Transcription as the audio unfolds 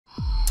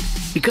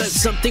because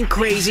something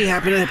crazy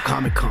happened at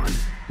Comic-Con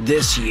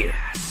this year.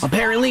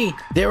 Apparently,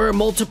 there were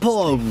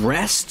multiple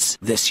arrests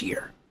this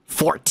year.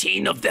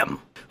 14 of them.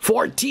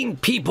 14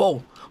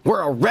 people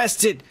were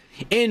arrested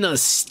in a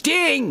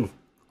sting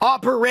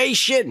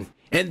operation.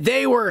 And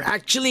they were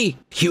actually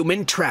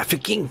human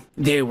trafficking.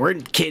 They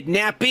weren't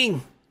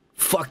kidnapping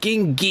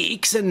fucking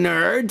geeks and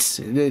nerds,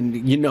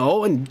 and, you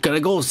know, and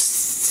gonna go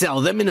sell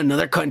them in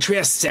another country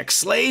as sex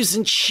slaves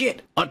and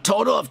shit. A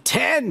total of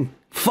 10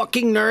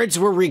 fucking nerds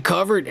were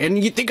recovered.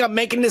 And you think I'm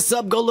making this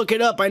up? Go look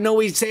it up. I know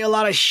we say a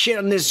lot of shit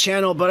on this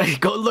channel, but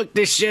go look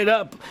this shit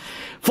up.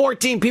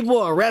 14 people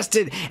were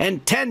arrested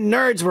and 10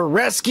 nerds were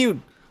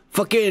rescued.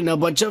 Fucking a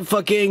bunch of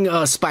fucking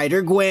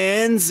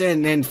Spider-Gwens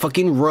and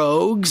fucking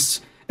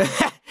rogues.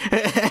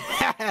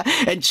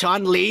 And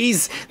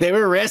Chun-Li's, they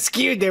were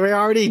rescued. They were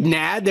already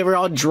nabbed. They were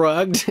all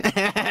drugged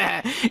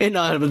in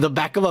the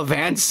back of a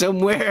van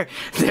somewhere.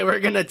 They were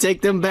gonna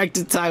take them back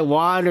to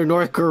Taiwan or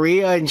North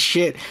Korea and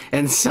shit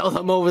and sell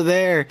them over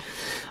there.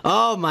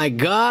 Oh my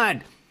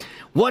god.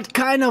 What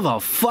kind of a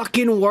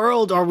fucking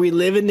world are we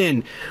living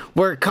in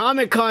where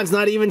Comic-Con's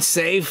not even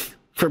safe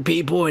for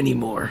people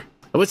anymore?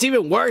 What's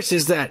even worse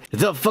is that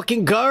the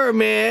fucking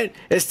government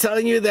is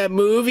telling you that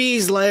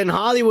movies like in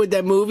Hollywood,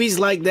 that movies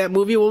like that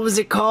movie, what was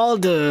it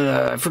called?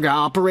 I forgot,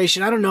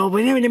 Operation, I don't know.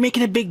 But anyway, they're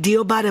making a big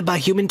deal about it, about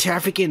human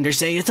trafficking. They're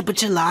saying it's a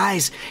bunch of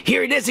lies.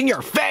 Here it is in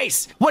your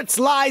face. What's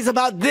lies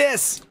about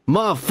this?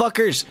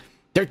 Motherfuckers,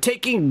 they're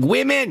taking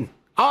women,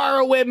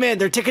 our women,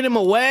 they're taking them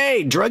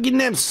away, drugging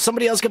them so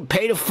somebody else can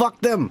pay to fuck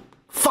them.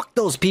 Fuck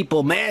those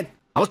people, man.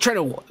 I was trying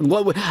to,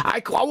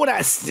 I want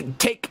to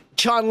take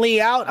Chun-Li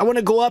out. I want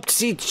to go up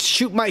to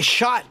shoot my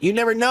shot. You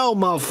never know,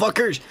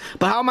 motherfuckers.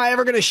 But how am I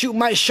ever going to shoot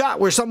my shot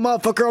where some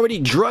motherfucker already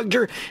drugged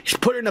her,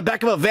 put her in the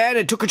back of a van,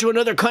 and took her to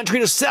another country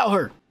to sell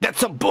her?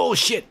 That's some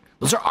bullshit.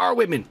 Those are our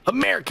women,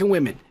 American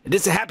women. And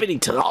this is happening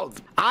to all of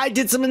them. I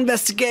did some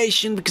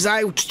investigation because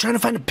I was trying to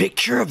find a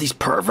picture of these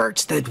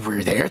perverts that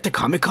were there at the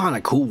Comic-Con.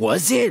 Like, who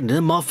was it? And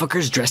the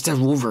motherfuckers dressed as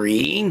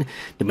Wolverine.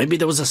 And maybe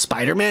there was a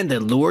Spider-Man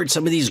that lured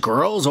some of these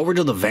girls over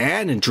to the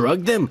van and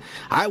drugged them.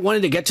 I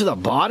wanted to get to the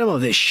bottom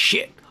of this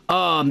shit.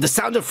 The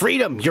Sound of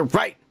Freedom. You're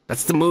right.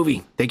 That's the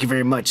movie. Thank you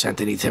very much,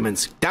 Anthony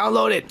Timmons.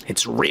 Download it.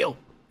 It's real.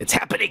 It's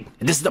happening.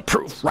 And this is the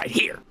proof right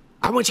here.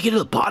 I want to get to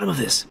the bottom of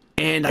this.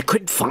 And I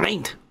couldn't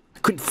find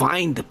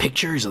the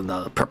pictures of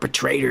the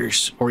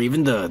perpetrators or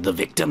even the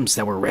victims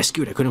that were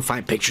rescued. I couldn't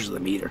find pictures of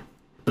them either.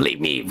 Believe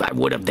me, if I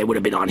would have, they would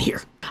have been on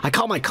here. I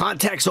called my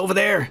contacts over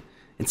there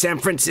in San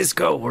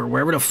Francisco or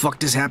wherever the fuck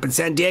this happened.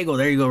 San Diego,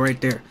 there you go, right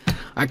there.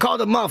 I called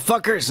the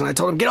motherfuckers and I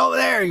told them, get over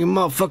there, you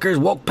motherfuckers.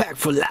 Woke Pack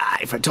for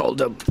life, I told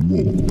them.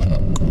 Woke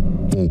Pack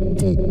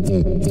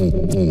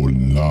for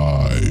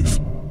life.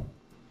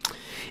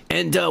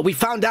 And we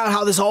found out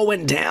how this all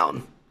went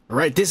down. All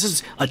right, this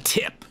is a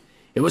tip.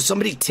 It was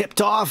somebody tipped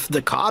off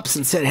the cops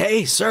and said,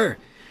 hey, sir,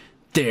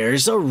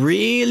 there's a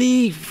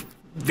really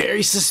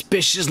very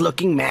suspicious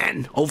looking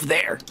man over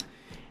there.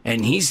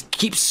 And he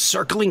keeps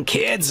circling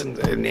kids and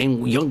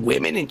young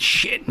women and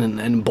shit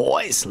and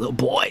boys, little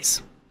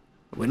boys.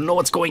 We don't know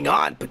what's going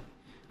on, but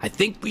I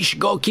think we should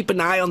go keep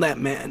an eye on that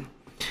man.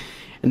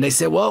 And they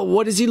said, well,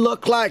 what does he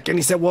look like? And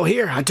he said, well,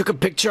 here, I took a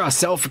picture, a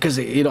selfie, because,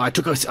 you know,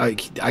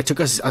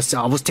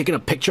 I was taking a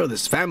picture of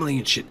this family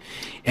and shit.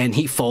 And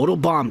he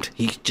photobombed.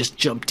 He just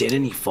jumped in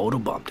and he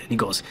photobombed. And he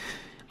goes,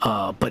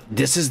 but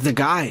this is the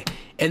guy.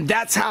 And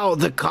that's how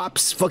the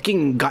cops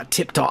fucking got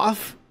tipped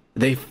off.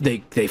 They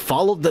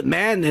followed the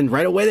man and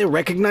right away they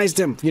recognized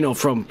him, you know,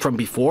 from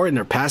before in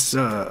their past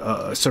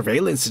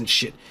surveillance and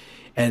shit.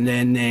 And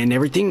then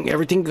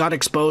everything got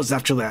exposed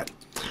after that.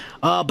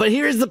 But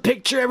here's the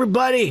picture,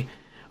 everybody,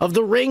 of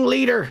the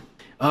ringleader.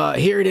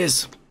 Here it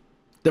is.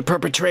 The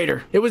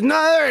perpetrator. It was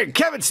another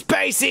Kevin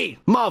Spacey,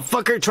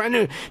 motherfucker, trying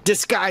to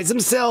disguise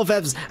himself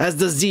as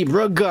the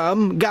zebra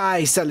gum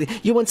guy selling.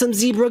 You want some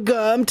zebra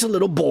gum to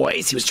little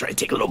boys? He was trying to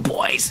take little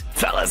boys,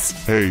 fellas.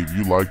 Hey, if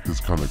you like this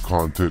kind of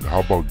content,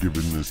 how about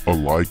giving this a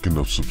like and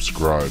a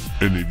subscribe?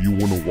 And if you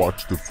want to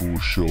watch the full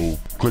show,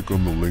 click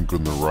on the link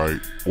on the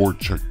right or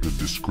check the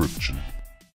description.